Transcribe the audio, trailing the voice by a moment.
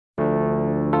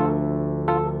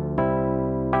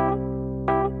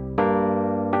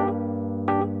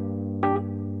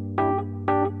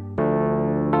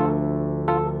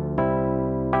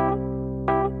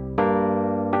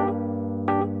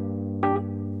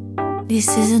This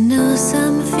is an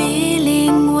awesome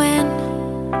feeling when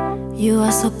you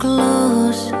are so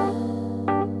close.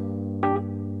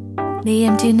 The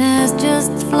emptiness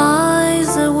just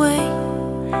flies away.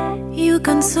 You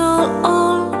console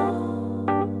all.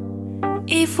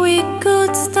 If we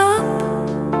could stop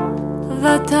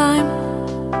the time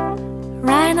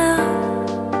right now,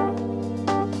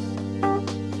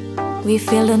 we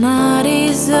feel the night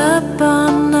is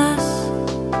upon us.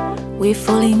 We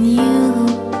fall in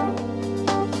you.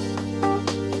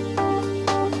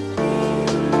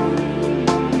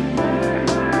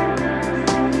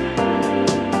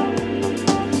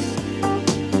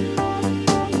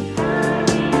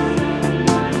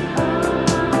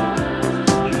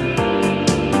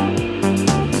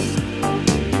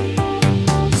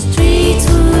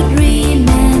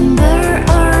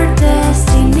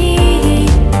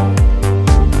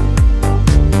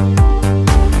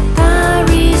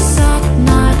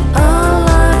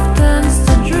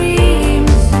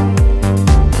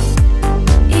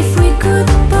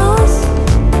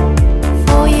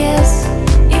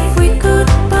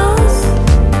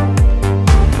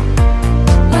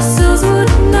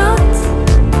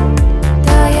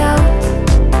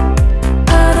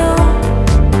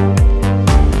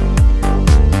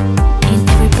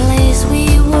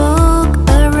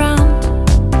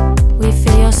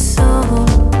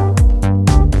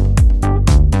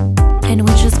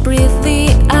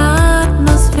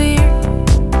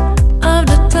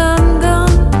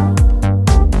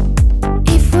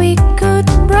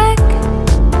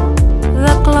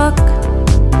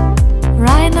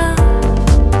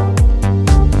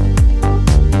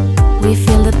 We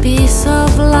feel the peace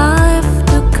of life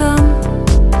to come.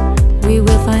 We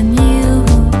will find you.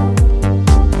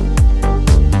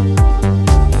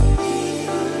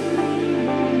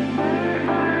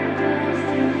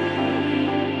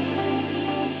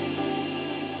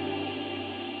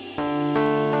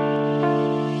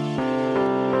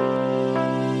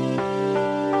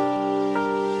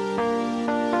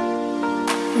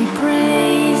 We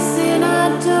praise and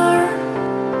adore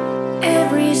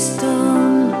every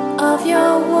stone of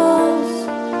your walls.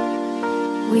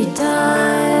 We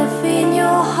dive in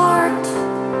your heart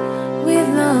with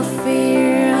no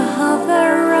fear of the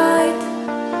right.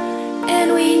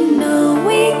 And we know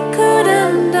we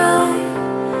couldn't die,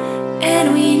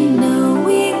 and we